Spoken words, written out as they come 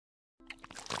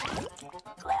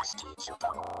Klasky,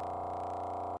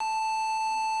 Csupo.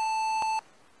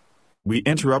 We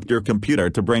interrupt your computer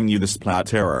to bring you the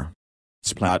Splaat error.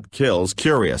 Splaat kills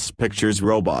Curious Pictures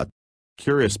robot.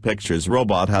 Curious Pictures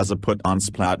robot has a put on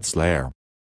Splaat's lair.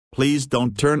 Please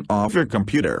don't turn off your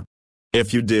computer.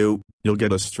 If you do, you'll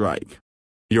get a strike.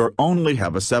 You only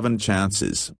have 7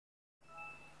 chances.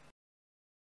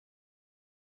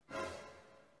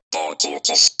 Did you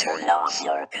just turn off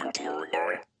your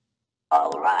computer?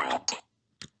 Alright.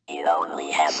 You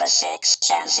only have 6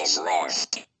 chances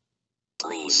left.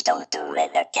 Please don't do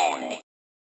it again.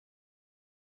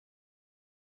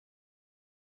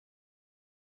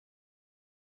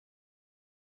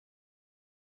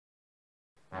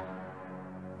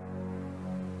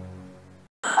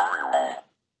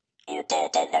 You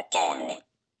did it again.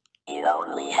 You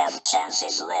only have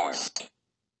chances left.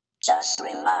 Just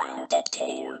reminded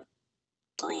you.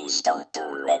 Please don't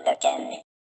do it again.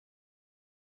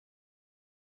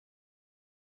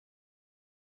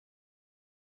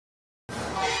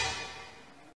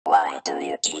 Why do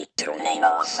you keep turning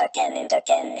off again and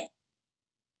again?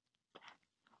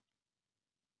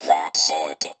 That's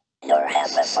it. You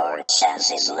have 4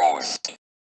 chances left.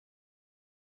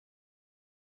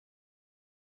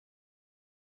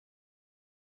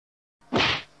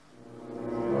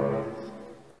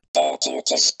 Did you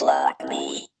just block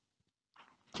me?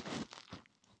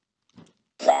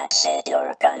 That's it,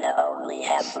 you're gonna only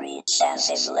have 3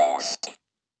 chances left.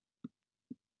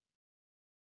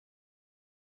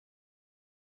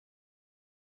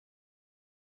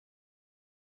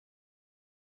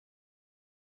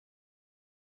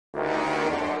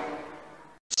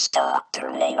 Stop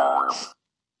turning off.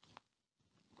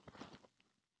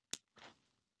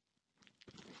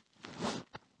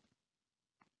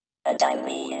 And I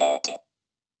mean it.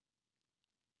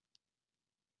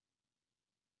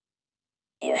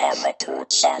 You have 2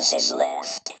 chances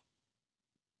left.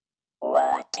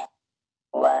 What?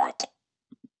 1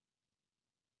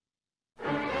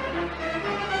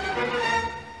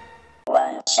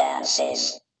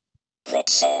 chances.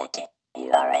 That's it.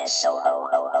 You are so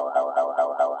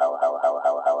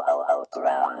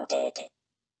grounded.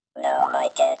 Now I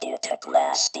get you to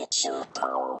Klasky,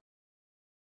 Csupo.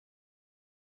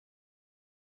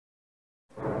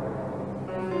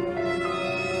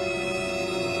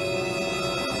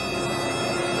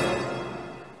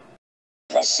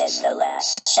 This is the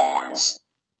last chance.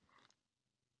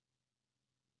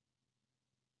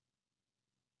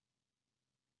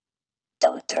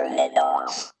 Don't turn it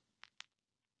off,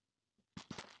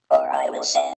 or I will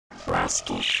send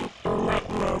Klasky, Csupo,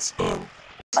 let's in.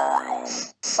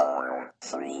 5, 4,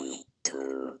 3,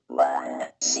 2,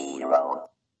 1, 0.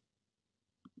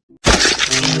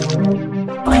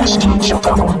 Klasky,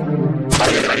 Csupo.